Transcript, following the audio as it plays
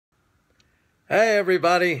Hey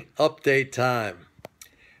everybody, update time.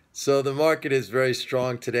 So the market is very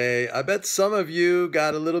strong today. I bet some of you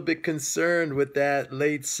got a little bit concerned with that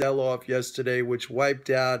late sell-off yesterday, which wiped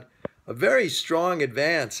out a very strong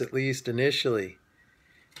advance, at least initially.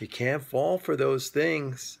 You can't fall for those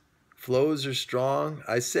things. Flows are strong.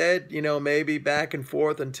 I said, maybe back and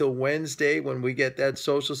forth until Wednesday when we get that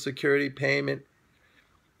Social Security payment.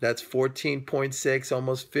 That's 14.6,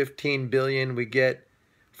 almost 15 billion. We get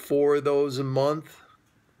 4 of those a month,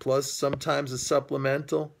 plus sometimes a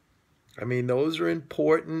supplemental. I mean, those are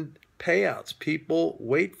important payouts. People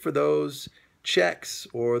wait for those checks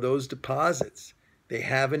or those deposits. They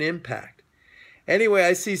have an impact. Anyway,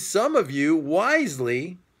 I see some of you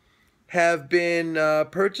wisely have been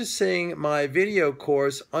purchasing my video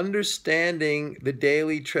course, Understanding the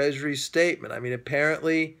Daily Treasury Statement. I mean,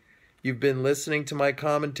 apparently you've been listening to my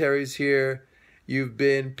commentaries here. You've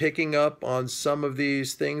been picking up on some of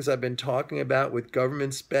these things I've been talking about with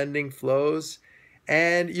government spending flows,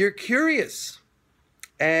 and you're curious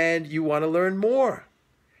and you want to learn more.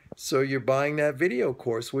 So you're buying that video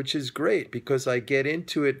course, which is great because I get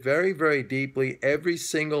into it very, very deeply, every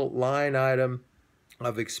single line item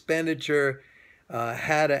of expenditure,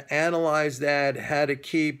 how to analyze that, how to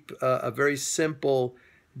keep a very simple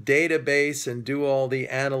database and do all the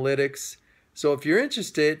analytics. So if you're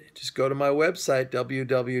interested, just go to my website,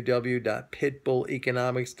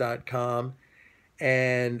 www.pitbulleconomics.com,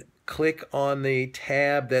 and click on the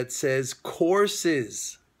tab that says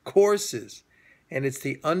Courses. And it's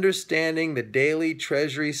the Understanding the Daily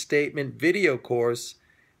Treasury Statement video course,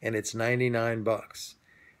 and it's $99.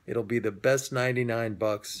 It'll be the best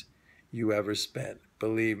 $99 you ever spent,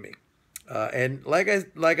 believe me. And like I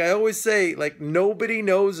always say, nobody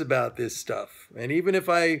knows about this stuff. And even if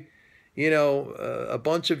a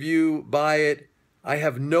bunch of you buy it, I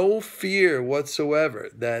have no fear whatsoever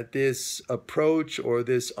that this approach or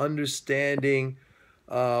this understanding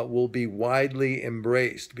will be widely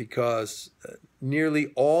embraced, because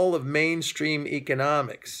nearly all of mainstream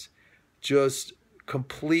economics just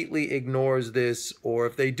completely ignores this, or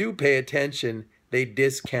if they do pay attention, they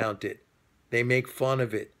discount it. They make fun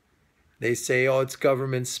of it. They say, oh, it's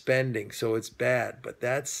government spending, so it's bad. But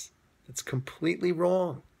that's completely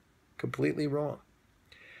wrong. Completely wrong.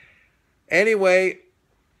 Anyway,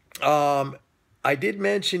 I did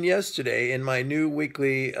mention yesterday in my new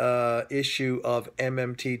weekly issue of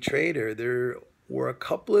MMT Trader, there were a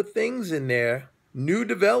couple of things in there, new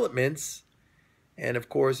developments. And of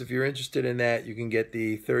course, if you're interested in that, you can get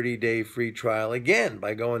the 30-day free trial again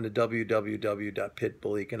by going to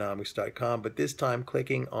www.pitbulleconomics.com, but this time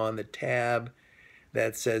clicking on the tab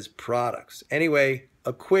that says products. Anyway,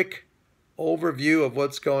 a quick overview of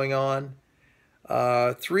what's going on.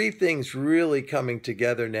 3 things really coming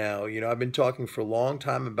together now. I've been talking for a long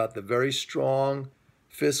time about the very strong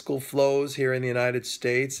fiscal flows here in the United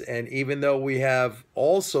States, and even though we have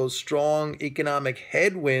also strong economic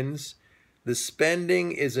headwinds, the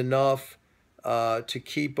spending is enough to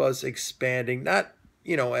keep us expanding, not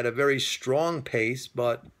at a very strong pace,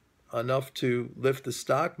 but enough to lift the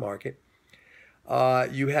stock market.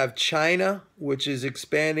 You have China, which is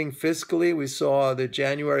expanding fiscally. We saw the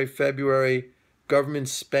January, February government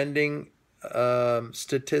spending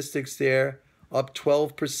statistics there, up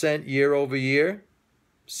 12% year over year.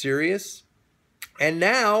 Serious. And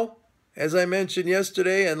now, as I mentioned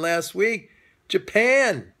yesterday and last week,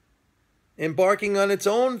 Japan embarking on its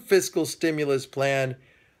own fiscal stimulus plan,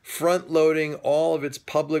 front-loading all of its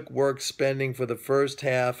public works spending for the first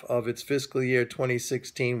half of its fiscal year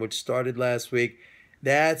 2016, which started last week.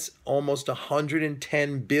 That's almost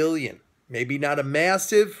 110 billion. Maybe not a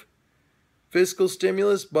massive fiscal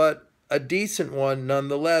stimulus, but a decent one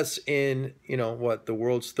nonetheless in, the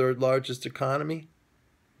world's 3rd largest economy.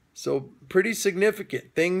 So pretty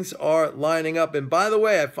significant. Things are lining up. And by the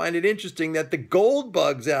way, I find it interesting that the gold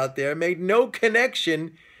bugs out there made no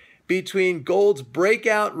connection between gold's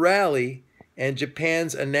breakout rally and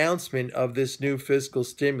Japan's announcement of this new fiscal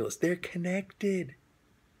stimulus. They're connected.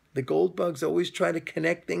 The gold bugs always try to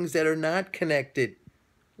connect things that are not connected,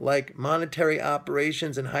 like monetary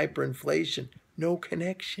operations and hyperinflation. No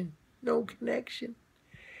connection. No connection.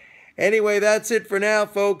 Anyway, that's it for now,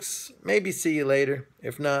 folks. Maybe see you later.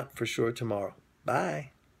 If not, for sure tomorrow.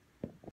 Bye.